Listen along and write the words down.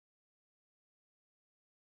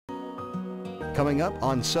coming up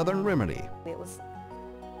on Southern Remedy. It was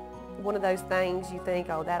one of those things you think,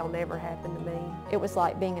 oh, that'll never happen to me. It was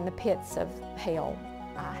like being in the pits of hell.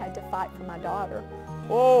 I had to fight for my daughter.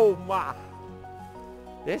 Oh my,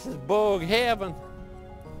 this is bug heaven.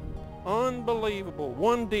 Unbelievable.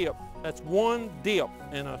 One dip, that's one dip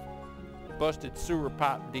in a busted sewer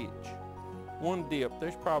pipe ditch. One dip,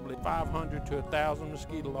 there's probably 500 to 1,000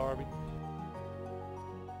 mosquito larvae.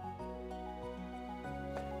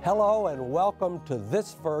 Hello and welcome to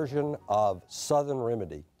this version of Southern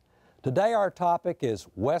Remedy. Today our topic is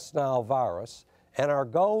West Nile virus and our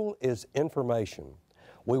goal is information.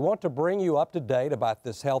 We want to bring you up to date about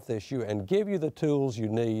this health issue and give you the tools you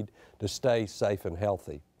need to stay safe and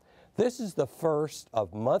healthy. This is the first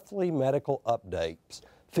of monthly medical updates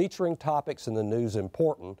featuring topics in the news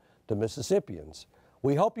important to Mississippians.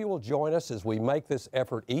 We hope you will join us as we make this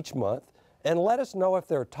effort each month and let us know if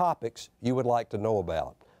there are topics you would like to know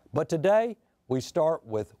about. But today, we start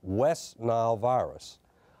with West Nile virus.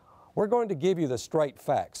 We're going to give you the straight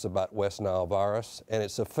facts about West Nile virus and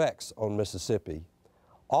its effects on Mississippi.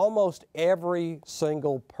 Almost every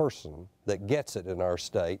single person that gets it in our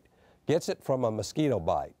state gets it from a mosquito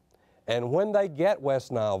bite. And when they get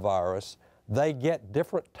West Nile virus, they get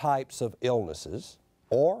different types of illnesses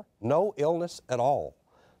or no illness at all.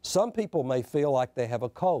 Some people may feel like they have a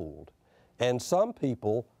cold, and some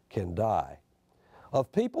people can die.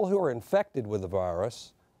 Of people who are infected with the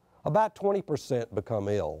virus, about 20% become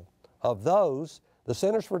ill. Of those, the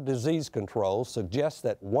Centers for Disease Control suggests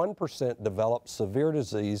that 1% develop severe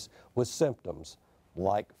disease with symptoms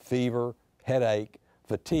like fever, headache,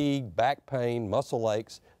 fatigue, back pain, muscle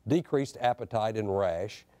aches, decreased appetite, and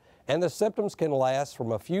rash, and the symptoms can last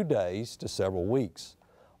from a few days to several weeks.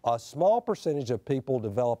 A small percentage of people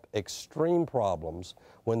develop extreme problems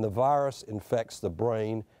when the virus infects the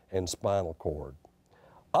brain and spinal cord.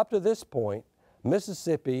 Up to this point,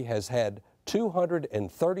 Mississippi has had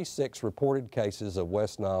 236 reported cases of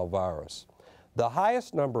West Nile virus. The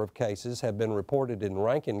highest number of cases have been reported in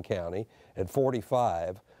Rankin County at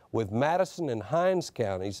 45, with Madison and Hinds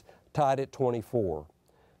counties tied at 24.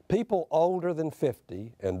 People older than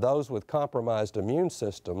 50 and those with compromised immune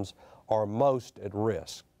systems are most at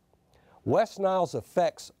risk. West Nile's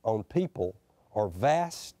effects on people are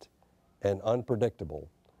vast and unpredictable.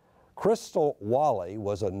 Crystal Walley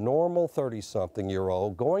was a normal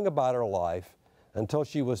 30-something-year-old going about her life until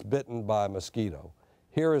she was bitten by a mosquito.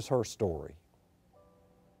 Here is her story.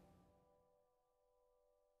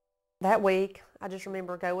 That week, I just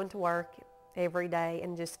remember going to work every day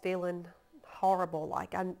and just feeling horrible.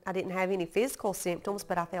 Like I didn't have any physical symptoms,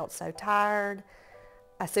 but I felt so tired.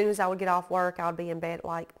 As soon as I would get off work, I would be in bed at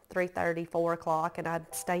like 3:30, 4 o'clock, and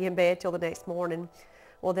I'd stay in bed till the next morning.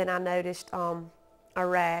 Well, then I noticed a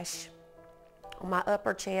rash on my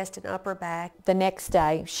upper chest and upper back. The next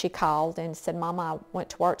day, she called and said, "Mama, I went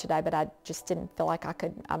to work today, but I just didn't feel like I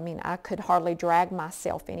could hardly drag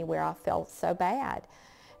myself anywhere. I felt so bad."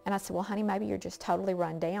 And I said, "Well, honey, maybe you're just totally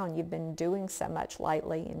run down. You've been doing so much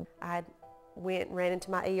lately." And I went and ran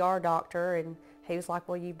into my ER doctor, and he was like,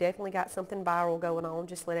 "Well, you've definitely got something viral going on.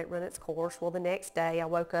 Just let it run its course." Well, the next day, I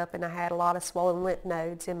woke up and I had a lot of swollen lymph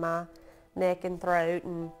nodes in my neck and throat,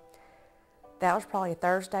 and that was probably a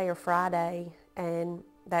Thursday or Friday, and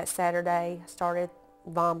that Saturday I started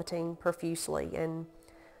vomiting profusely and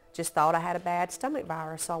just thought I had a bad stomach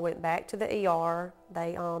virus. So I went back to the ER.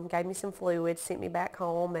 They gave me some fluids, sent me back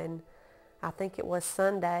home, and I think it was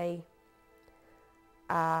Sunday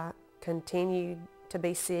I continued to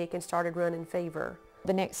be sick and started running fever.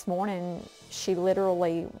 the next morning, she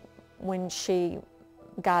literally, when she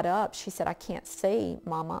got up, she said, "I can't see,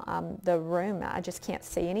 Mama. The room, I just can't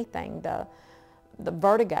see anything." The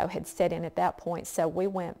vertigo had set in at that point, so we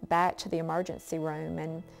went back to the emergency room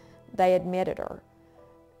and they admitted her.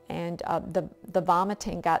 And the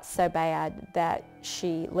vomiting got so bad that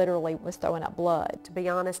she literally was throwing up blood. To be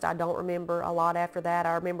honest, I don't remember a lot after that.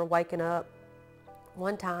 I remember waking up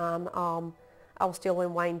one time, I was still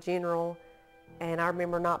in Wayne General, and I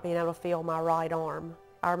remember not being able to feel my right arm.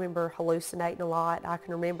 I remember hallucinating a lot. I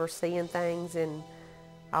can remember seeing things, and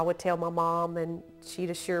I would tell my mom, and she'd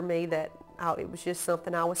assure me that it was just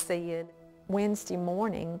something I was seeing. Wednesday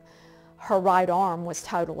morning, her right arm was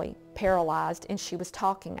totally paralyzed, and she was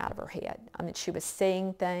talking out of her head. I mean, she was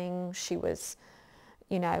seeing things. She was,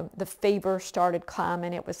 you know, the fever started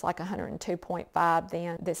climbing. It was like 102.5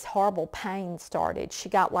 then. This horrible pain started. She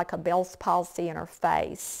got like a Bell's palsy in her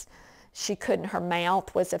face. She couldn't, her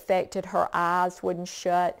mouth was affected, her eyes wouldn't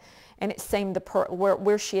shut, and it seemed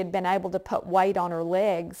where she had been able to put weight on her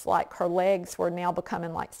legs, like her legs were now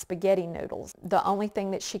becoming like spaghetti noodles. The only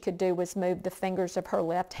thing that she could do was move the fingers of her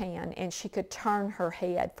left hand, and she could turn her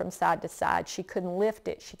head from side to side. She couldn't lift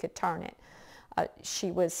it, she could turn it.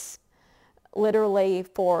 She was literally,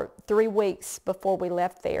 for 3 weeks before we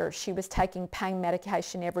left there, she was taking pain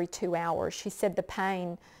medication every 2 hours. She said the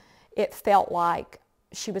pain, it felt like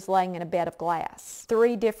she was laying in a bed of glass.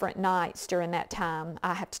 3 different nights during that time,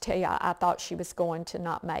 I have to tell you, I thought she was going to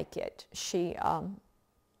not make it.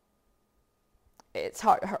 It's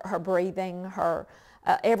her breathing, her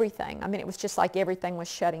everything. I mean, it was just like everything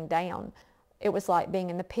was shutting down. It was like being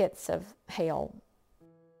in the pits of hell.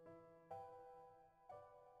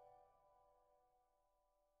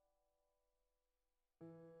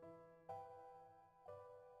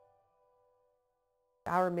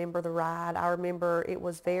 I remember the ride. I remember it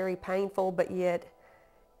was very painful, but yet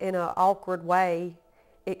in an awkward way,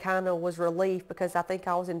 it kind of was relief because I think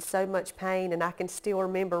I was in so much pain, and I can still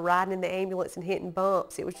remember riding in the ambulance and hitting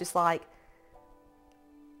bumps. It was just like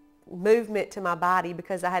movement to my body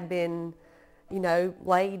because I had been,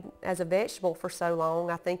 laid as a vegetable for so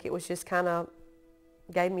long. I think it was just kind of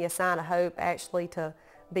gave me a sign of hope actually to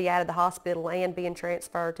be out of the hospital and being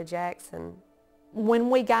transferred to Jackson. When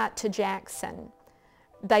we got to Jackson,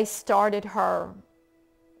 they started her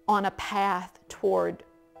on a path toward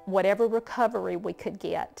whatever recovery we could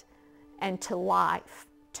get and to life,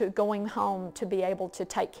 to going home to be able to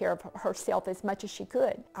take care of herself as much as she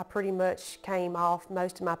could. I pretty much came off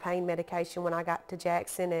most of my pain medication when I got to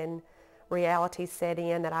Jackson, and reality set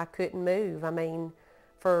in that I couldn't move. I mean,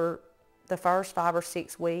 for the first 5 or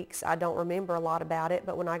 6 weeks, I don't remember a lot about it,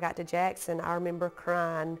 but when I got to Jackson, I remember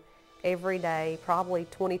crying every day, probably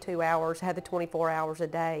 22 hours, I had the 24 hours a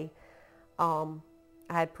day. I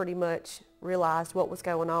had pretty much realized what was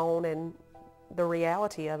going on and the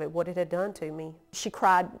reality of it, what it had done to me. She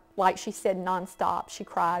cried, like she said, nonstop. She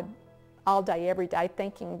cried all day, every day,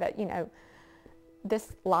 thinking that,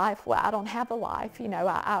 this life, well, I don't have a life,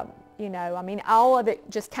 I mean, all of it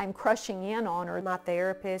just came crushing in on her. My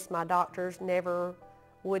therapist, my doctors never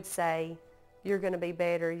would say, you're going to be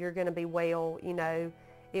better, you're going to be well,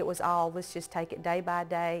 It was all, let's just take it day by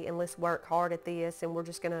day and let's work hard at this, and we're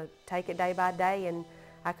just going to take it day by day. And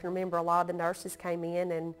I can remember a lot of the nurses came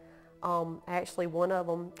in, and actually one of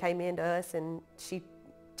them came in to us, and she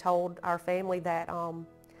told our family that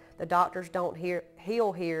the doctors don't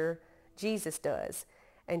heal here, Jesus does.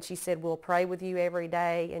 And she said, we'll pray with you every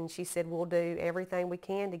day, and she said, we'll do everything we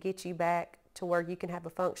can to get you back to where you can have a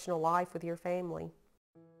functional life with your family.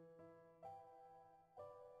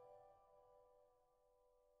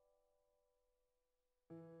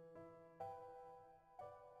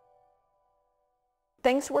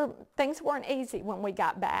 Things weren't easy when we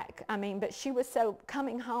got back. I mean, but she was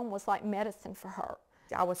coming home was like medicine for her.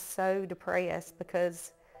 I was so depressed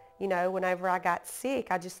because, whenever I got sick,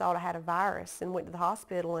 I just thought I had a virus and went to the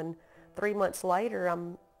hospital, and 3 months later,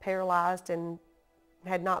 I'm paralyzed and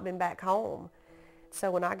had not been back home. So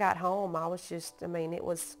when I got home, I was just, it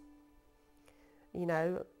was,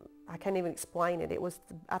 I can't even explain it. It was,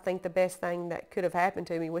 I think the best thing that could have happened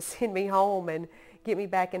to me was send me home and get me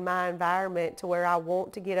back in my environment to where I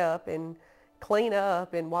want to get up and clean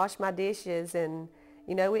up and wash my dishes. And,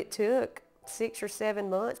 it took 6 or 7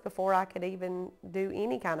 months before I could even do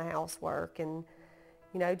any kind of housework. And,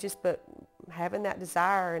 but having that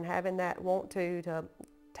desire and having that want to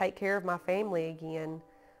take care of my family again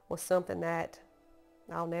was something that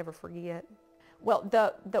I'll never forget. Well,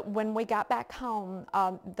 when we got back home,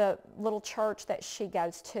 the little church that she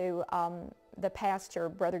goes to, the pastor,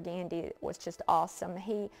 Brother Gandy, was just awesome.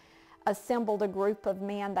 He assembled a group of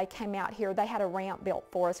men. They came out here. They had a ramp built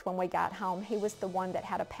for us when we got home. He was the one that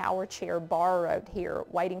had a power chair borrowed here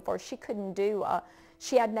waiting for us. She couldn't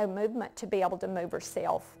she had no movement to be able to move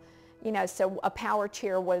herself. So a power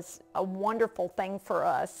chair was a wonderful thing for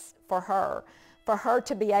us, for her. For her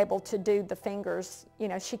to be able to do the fingers,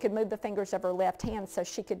 she could move the fingers of her left hand so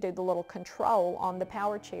she could do the little control on the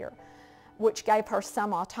power chair, which gave her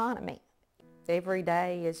some autonomy. Every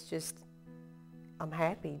day is just, I'm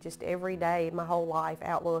happy. Just every day, my whole life,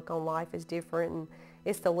 outlook on life is different. And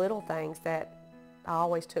it's the little things that I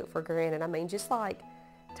always took for granted. Just like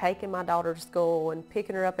taking my daughter to school and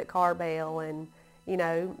picking her up at Car-Bell and,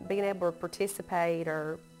 being able to participate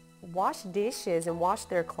or wash dishes and wash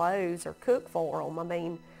their clothes or cook for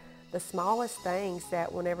them. The smallest things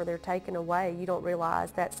that whenever they're taken away, you don't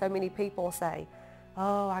realize that so many people say,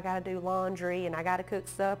 oh, I got to do laundry and I got to cook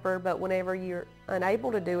supper, but whenever you're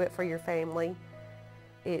unable to do it for your family,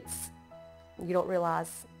 you don't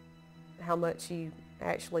realize how much you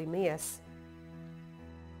actually miss.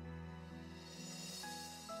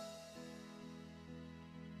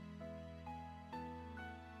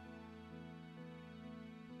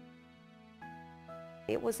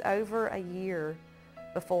 It was over a year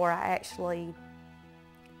before I actually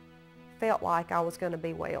felt like I was going to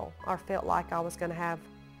be well, or felt like I was going to have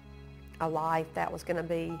a life that was going to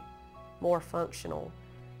be more functional.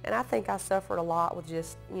 And I think I suffered a lot with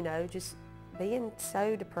just, you know, just being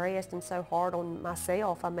so depressed and so hard on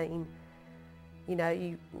myself. I mean, you know,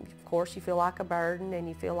 of course you feel like a burden and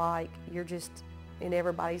you feel like you're just in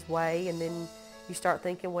everybody's way, and then you start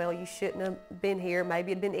thinking, well, you shouldn't have been here.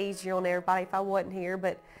 Maybe it'd been easier on everybody if I wasn't here.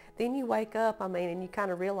 But then you wake up, I mean, and you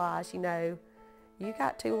kind of realize, you know, you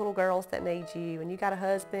got 2 little girls that need you, and you got a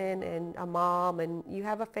husband and a mom, and you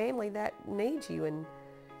have a family that needs you, and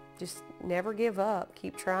just never give up.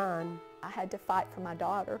 Keep trying. I had to fight for my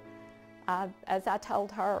daughter. As I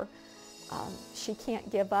told her, she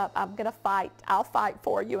can't give up. I'm going to fight. I'll fight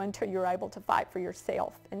for you until you're able to fight for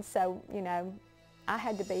yourself. And so, you know, I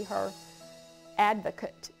had to be her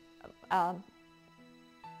advocate, and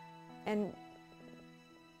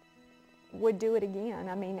would do it again.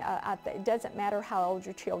 I mean, it doesn't matter how old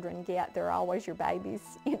your children get, they're always your babies,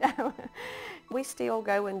 you know. We still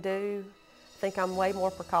go and do. I think I'm way more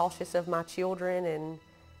precautious of my children, and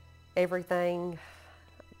everything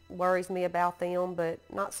worries me about them, but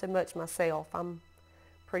not so much myself. I'm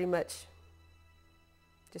pretty much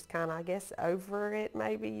just kind of, I guess, over it,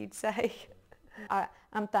 maybe you'd say.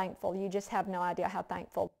 I'm thankful. You just have no idea how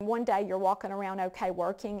thankful. One day you're walking around okay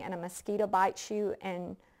working, and a mosquito bites you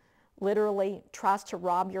and literally tries to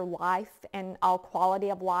rob your life and all quality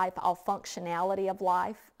of life, all functionality of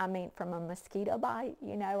life. I mean, from a mosquito bite,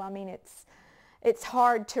 you know, I mean, it's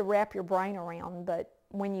hard to wrap your brain around, but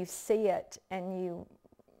when you see it and you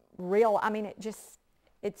I mean,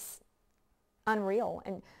 it's unreal.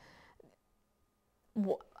 And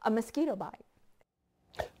a mosquito bite.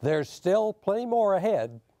 There's still plenty more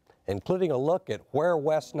ahead, including a look at where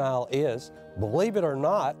West Nile is. Believe it or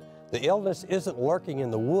not, the illness isn't lurking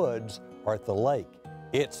in the woods or at the lake.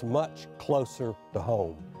 It's much closer to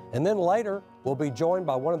home. And then later, we'll be joined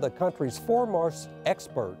by one of the country's foremost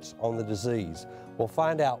experts on the disease. We'll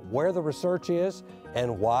find out where the research is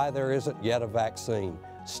and why there isn't yet a vaccine.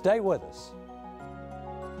 Stay with us.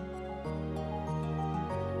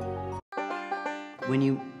 When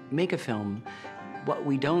you make a film, what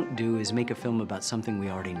we don't do is make a film about something we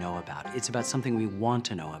already know about. It's about something we want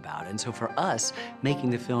to know about. And so for us,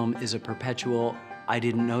 making the film is a perpetual, I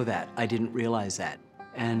didn't know that, I didn't realize that.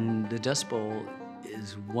 And the Dust Bowl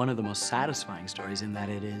is one of the most satisfying stories in that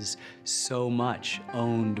it is so much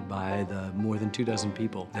owned by the more than 24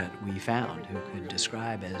 people that we found who could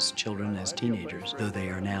describe as children, as teenagers, though they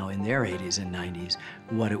are now in their 80s and 90s,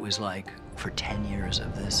 what it was like for 10 years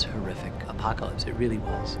of this horrific apocalypse. It really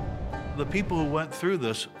was. The people who went through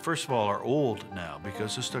this, first of all, are old now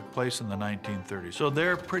because this took place in the 1930s. So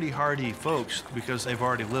they're pretty hardy folks because they've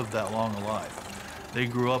already lived that long a life. They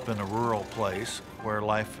grew up in a rural place where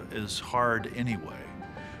life is hard anyway.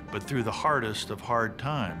 But through the hardest of hard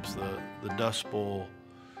times, the Dust Bowl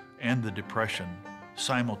and the Depression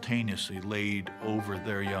simultaneously laid over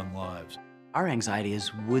their young lives. Our anxiety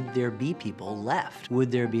is, would there be people left?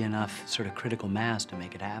 Would there be enough sort of critical mass to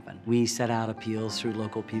make it happen? We set out appeals through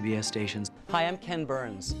local PBS stations. Hi, I'm Ken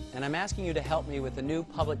Burns, and I'm asking you to help me with a new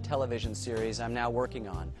public television series I'm now working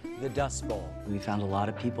on, The Dust Bowl. We found a lot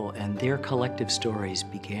of people, and their collective stories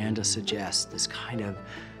began to suggest this kind of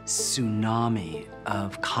tsunami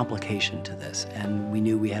of complication to this, and we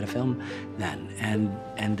knew we had a film then.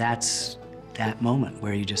 And that's that moment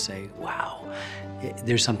where you just say, wow,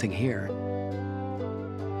 there's something here.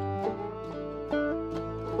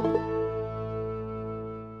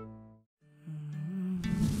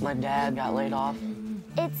 My dad got laid off.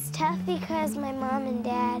 It's tough because my mom and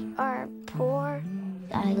dad are poor.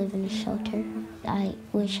 I live in a shelter. I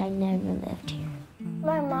wish I never lived here.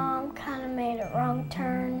 My mom kind of made a wrong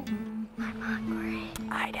turn. I'm hungry.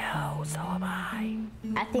 I know, so am I.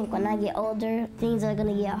 I think when I get older, things are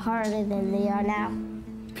gonna get harder than they are now.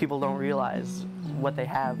 People don't realize what they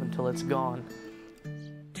have until it's gone.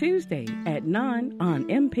 Tuesday at 9 on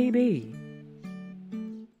MPB.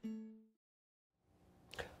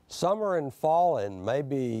 Summer and fall and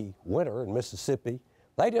maybe winter in Mississippi,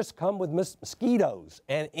 they just come with mosquitoes.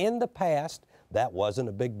 And in the past, that wasn't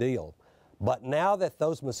a big deal. But now that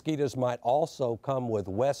those mosquitoes might also come with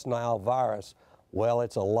West Nile virus, well,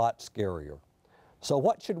 it's a lot scarier. So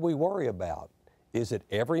what should we worry about? Is it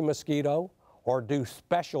every mosquito, or do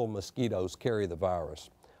special mosquitoes carry the virus?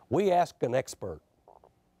 We asked an expert.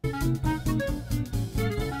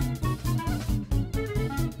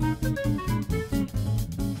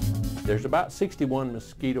 There's about 61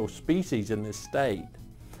 mosquito species in this state,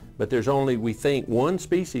 but there's only, we think, one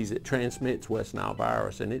species that transmits West Nile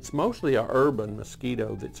virus, and it's mostly an urban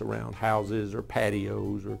mosquito that's around houses or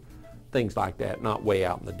patios or things like that, not way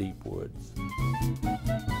out in the deep woods.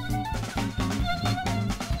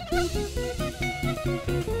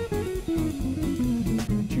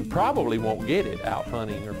 You probably won't get it out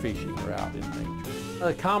hunting or fishing or out in nature.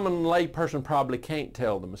 A common lay person probably can't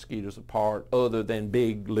tell the mosquitoes apart other than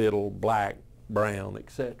big, little, black, brown,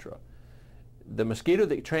 etc. The mosquito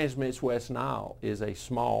that transmits West Nile is a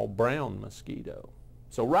small brown mosquito.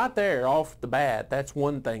 So right there off the bat, that's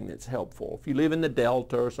one thing that's helpful. If you live in the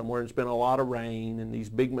Delta or somewhere it's been a lot of rain and these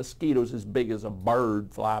big mosquitoes as big as a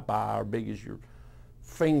bird fly by or big as your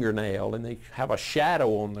fingernail and they have a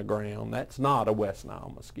shadow on the ground, that's not a West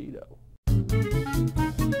Nile mosquito.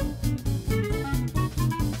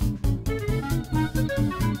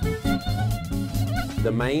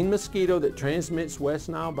 The main mosquito that transmits West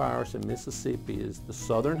Nile virus in Mississippi is the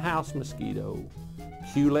southern house mosquito,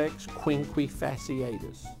 Culex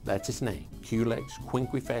quinquefasciatus. That's its name, Culex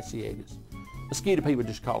quinquefasciatus. Mosquito people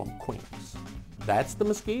just call them quinks. That's the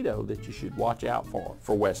mosquito that you should watch out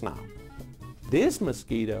for West Nile. This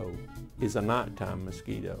mosquito is a nighttime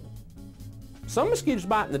mosquito. Some mosquitoes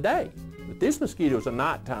bite in the day, but this mosquito is a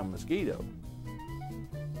nighttime mosquito.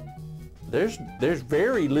 There's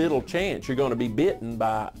very little chance you're going to be bitten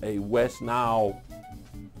by a West Nile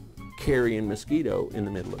carrying mosquito in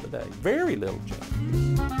the middle of the day. Very little chance.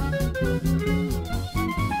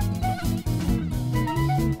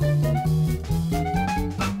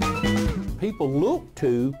 People look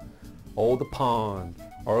to, the pond,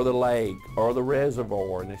 or the lake, or the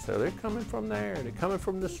reservoir, and they say, they're coming from there, they're coming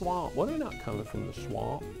from the swamp. Well, they're not coming from the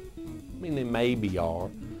swamp. I mean, they maybe are,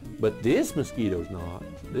 but this mosquito's not.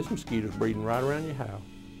 This mosquito's breeding right around your house.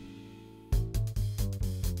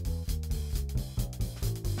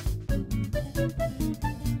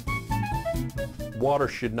 Water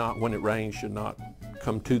should not, when it rains, should not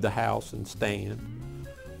come to the house and stand.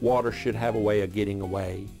 Water should have a way of getting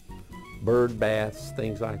away. Bird baths,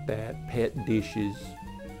 things like that, pet dishes,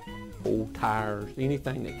 old tires,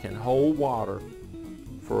 anything that can hold water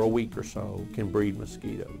for a week or so can breed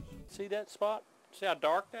mosquitoes. See that spot? See how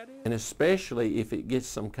dark that is? And especially if it gets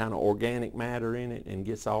some kind of organic matter in it and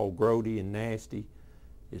gets all grody and nasty,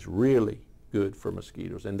 it's really good for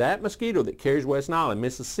mosquitoes. And that mosquito that carries West Nile in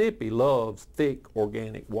Mississippi loves thick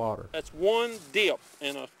organic water. That's one dip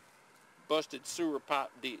in a busted sewer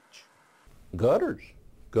pipe ditch.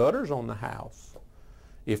 Gutters on the house.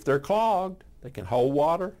 If they're clogged, they can hold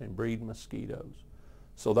water and breed mosquitoes.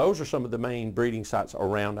 So those are some of the main breeding sites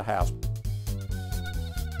around the house.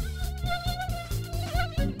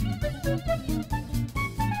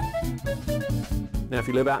 Now, if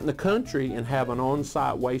you live out in the country and have an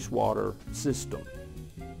on-site wastewater system,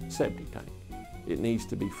 septic tank, it needs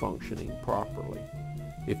to be functioning properly.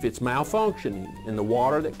 If it's malfunctioning and the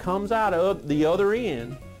water that comes out of the other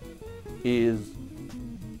end is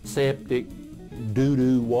septic,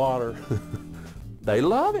 doo-doo water, they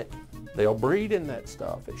love it. They'll breed in that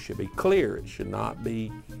stuff. It should be clear. It should not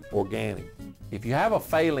be organic. If you have a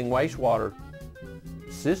failing wastewater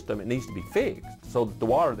system, it needs to be fixed so that the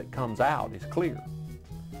water that comes out is clear.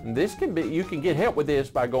 And this can be, you can get help with this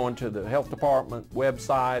by going to the health department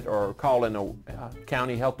website or calling a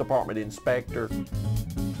county health department inspector.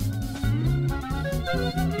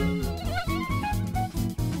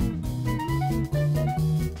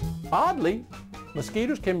 Oddly,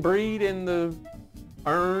 mosquitoes can breed in the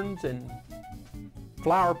urns and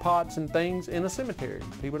flower pots and things in a cemetery.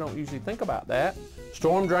 People don't usually think about that.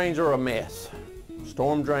 Storm drains are a mess.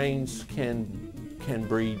 Storm drains can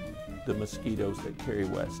breed the mosquitoes that carry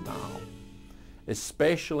West Nile,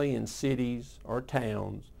 especially in cities or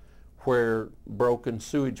towns where broken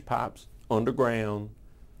sewage pipes underground,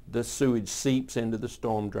 the sewage seeps into the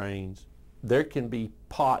storm drains. There can be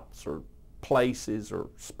pots or places or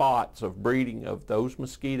spots of breeding of those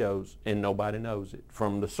mosquitoes and nobody knows it.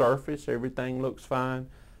 From the surface, everything looks fine,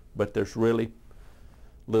 but there's really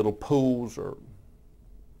little pools or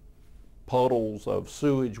puddles of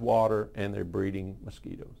sewage water and they're breeding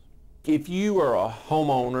mosquitoes. If you are a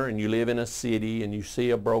homeowner and you live in a city and you see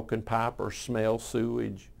a broken pipe or smell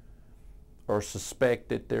sewage or suspect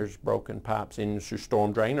that there's broken pipes in your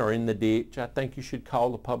storm drain or in the ditch, I think you should call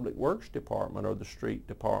the Public Works Department or the Street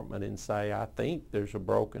Department and say, I think there's a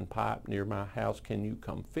broken pipe near my house, can you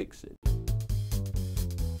come fix it?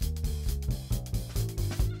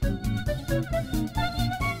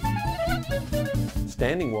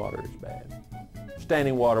 Standing water is bad.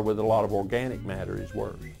 Standing water with a lot of organic matter is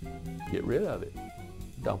worse. Get rid of it.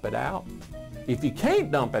 Dump it out. If you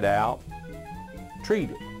can't dump it out, treat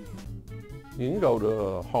it. You can go to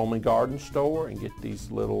a home and garden store and get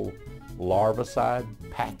these little larvicide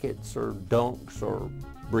packets or dunks or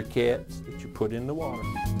briquettes that you put in the water.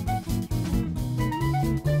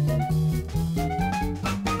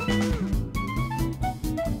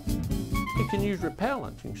 You can use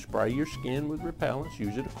repellents. You can spray your skin with repellents.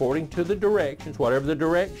 Use it according to the directions. Whatever the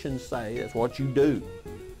directions say, that's what you do.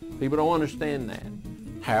 People don't understand that.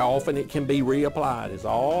 How often it can be reapplied is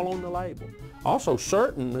all on the label. Also,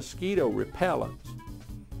 certain mosquito repellents,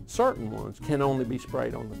 certain ones can only be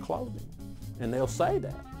sprayed on the clothing, and they'll say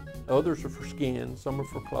that. Others are for skin, some are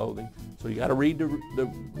for clothing, so you got to read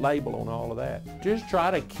the label on all of that. Just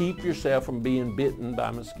try to keep yourself from being bitten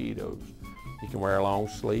by mosquitoes. You can wear long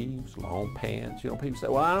sleeves, long pants. You know, people say,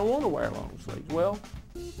 well, I don't want to wear long sleeves. Well,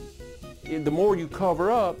 the more you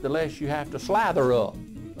cover up, the less you have to slather up.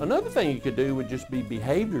 Another thing you could do would just be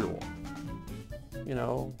behavioral. You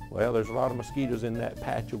know, well, there's a lot of mosquitoes in that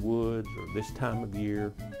patch of woods or this time of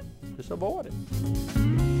year. Just avoid it.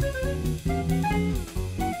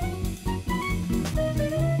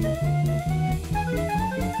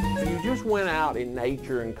 If you just went out in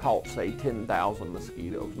nature and caught, say, 10,000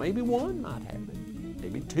 mosquitoes, maybe one might have it,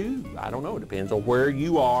 maybe two. I don't know. It depends on where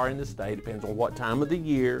you are in the state. It depends on what time of the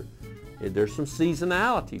year. There's some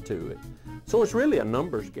seasonality to it. So it's really a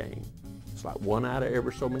numbers game. It's like one out of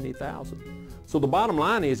ever so many thousand. So the bottom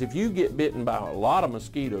line is, if you get bitten by a lot of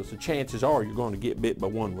mosquitoes, the chances are you're going to get bit by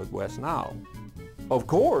one with West Nile. Of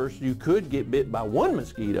course, you could get bit by one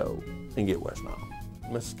mosquito and get West Nile.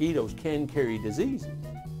 Mosquitoes can carry diseases.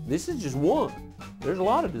 This is just one. There's a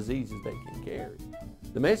lot of diseases they can carry.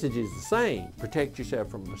 The message is the same. Protect yourself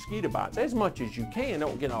from mosquito bites as much as you can.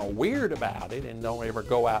 Don't get all weird about it, and don't ever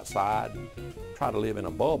go outside and try to live in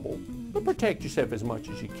a bubble. But protect yourself as much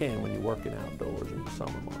as you can when you're working outdoors in the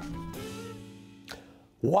summer months.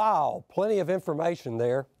 Wow, plenty of information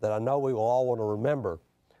there that I know we will all want to remember.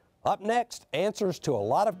 Up next, answers to a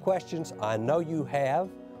lot of questions I know you have.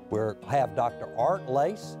 We'll have Dr. Art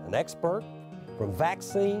Leis, an expert, from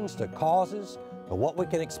vaccines to causes to what we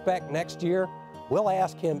can expect next year. We'll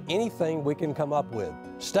ask him anything we can come up with.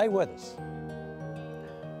 Stay with us.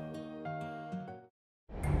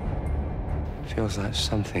 Feels like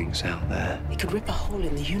something's out there. It could rip a hole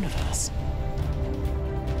in the universe.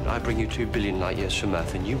 I bring you 2 billion light years from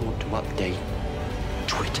Earth and you want to update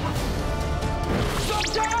Twitter.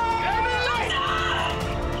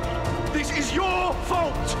 This is your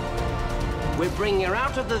fault! We're bringing her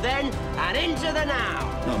out of the then and into the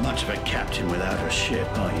now. Not much of a captain without a ship,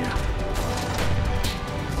 are you?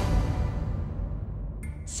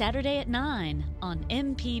 Saturday at 9 on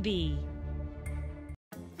MPB.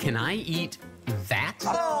 Can I eat that?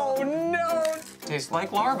 Oh, no! Tastes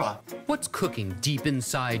like larva. What's cooking deep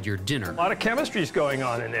inside your dinner? A lot of chemistry's going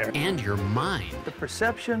on in there. And your mind. The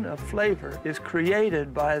perception of flavor is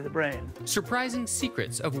created by the brain. Surprising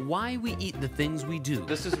secrets of why we eat the things we do.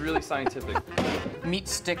 This is really scientific. Meat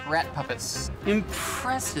stick rat puppets.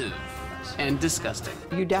 Impressive and disgusting.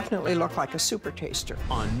 You definitely look like a super taster.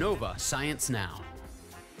 On Nova Science Now.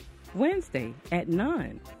 Wednesday at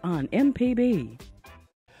 9 on MPB.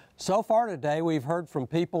 So far today, we've heard from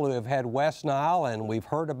people who have had West Nile, and we've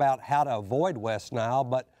heard about how to avoid West Nile,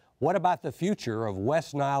 but what about the future of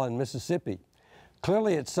West Nile in Mississippi?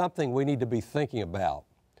 Clearly, it's something we need to be thinking about.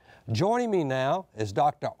 Joining me now is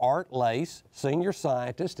Dr. Art Leis, Senior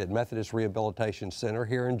Scientist at Methodist Rehabilitation Center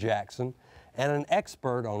here in Jackson, and an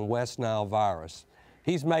expert on West Nile virus.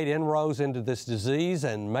 He's made inroads into this disease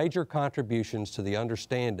and major contributions to the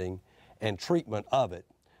understanding and treatment of it.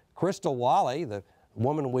 Crystal Walley, the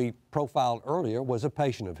woman we profiled earlier, was a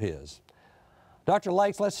patient of his. Dr.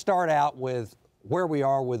 Leis, let's start out with where we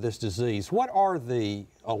are with this disease. What are the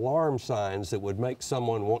alarm signs that would make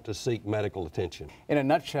someone want to seek medical attention? In a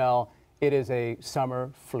nutshell, it is a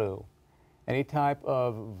summer flu. Any type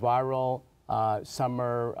of viral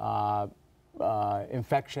summer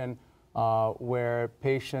infection where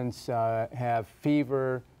patients have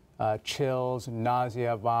fever, chills,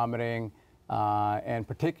 nausea, vomiting, and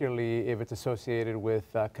particularly if it's associated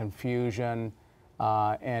with confusion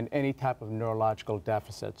and any type of neurological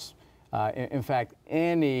deficits. In fact,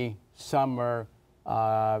 any summer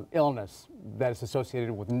illness that is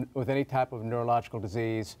associated with any type of neurological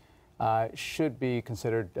disease should be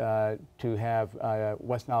considered to have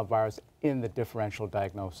West Nile virus in the differential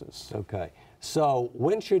diagnosis. Okay. So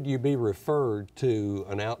when should you be referred to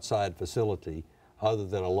an outside facility other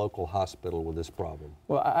than a local hospital with this problem?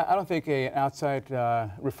 Well, I don't think an outside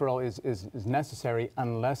referral is necessary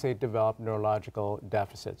unless they develop neurological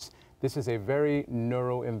deficits. This is a very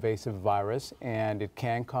neuroinvasive virus, and it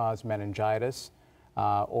can cause meningitis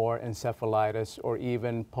or encephalitis or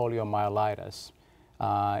even poliomyelitis.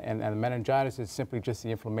 And meningitis is simply just the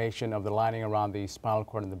inflammation of the lining around the spinal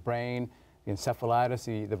cord and the brain. The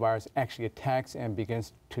encephalitis, the virus actually attacks and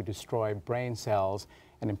begins to destroy brain cells.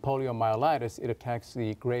 And in poliomyelitis, it attacks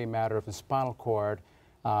the gray matter of the spinal cord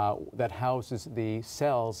that houses the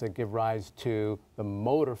cells that give rise to the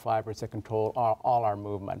motor fibers that control all our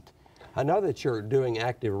movement. I know that you're doing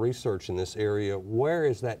active research in this area. Where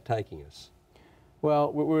is that taking us?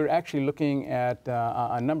 Well, we're actually looking at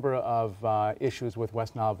a number of issues with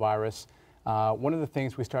West Nile virus. One of the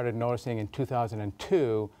things we started noticing in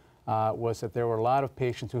 2002 was that there were a lot of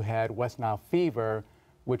patients who had West Nile fever,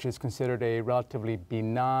 which is considered a relatively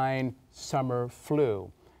benign summer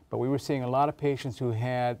flu. But we were seeing a lot of patients who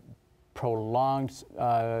had prolonged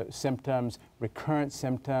symptoms, recurrent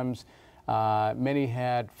symptoms. Many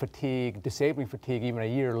had fatigue, disabling fatigue, even a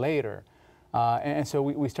year later. And so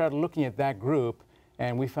we started looking at that group,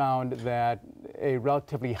 and we found that a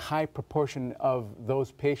relatively high proportion of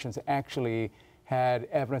those patients actually had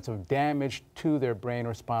evidence of damage to their brain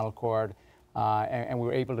or spinal cord. And we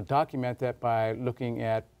were able to document that by looking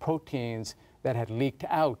at proteins that had leaked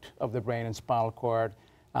out of the brain and spinal cord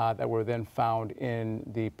that were then found in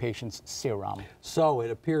the patient's serum. So it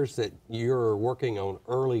appears that you're working on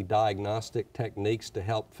early diagnostic techniques to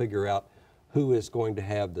help figure out who is going to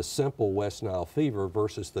have the simple West Nile fever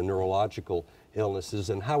versus the neurological illnesses,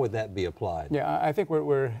 and how would that be applied? Yeah, I think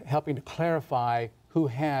we're helping to clarify who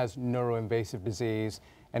has neuroinvasive disease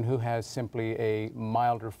and who has simply a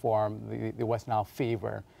milder form, the West Nile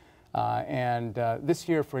fever. This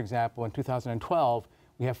year, for example, in 2012,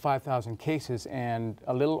 we have 5,000 cases, and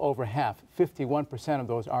a little over half, 51% of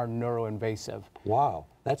those are neuroinvasive. Wow,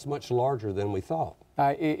 that's much larger than we thought.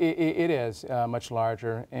 It is much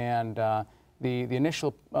larger, and the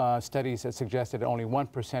initial studies that suggested only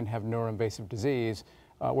 1% have neuroinvasive disease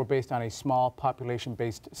were based on a small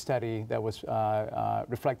population-based study that was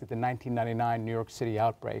reflected the 1999 New York City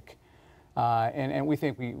outbreak. And we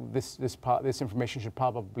think this information should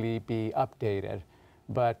probably be updated.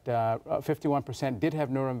 But 51% did have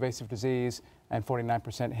neuroinvasive disease, and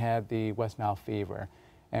 49% had the West Nile fever.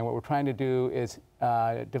 And what we're trying to do is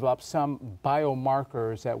develop some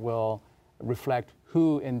biomarkers that will reflect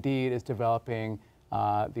who indeed is developing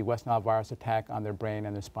the West Nile virus attack on their brain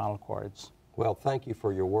and their spinal cords. Well, thank you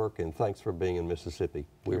for your work, and thanks for being in Mississippi.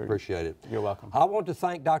 We appreciate it. You're welcome. I want to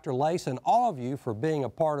thank Dr. Leis and all of you for being a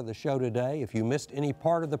part of the show today. If you missed any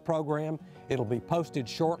part of the program, it'll be posted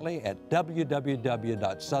shortly at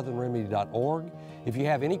www.southernremedy.org. If you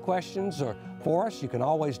have any questions for us, you can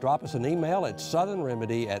always drop us an email at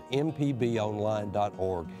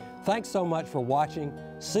southernremedy@mpbonline.org. Thanks so much for watching.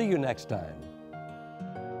 See you next time.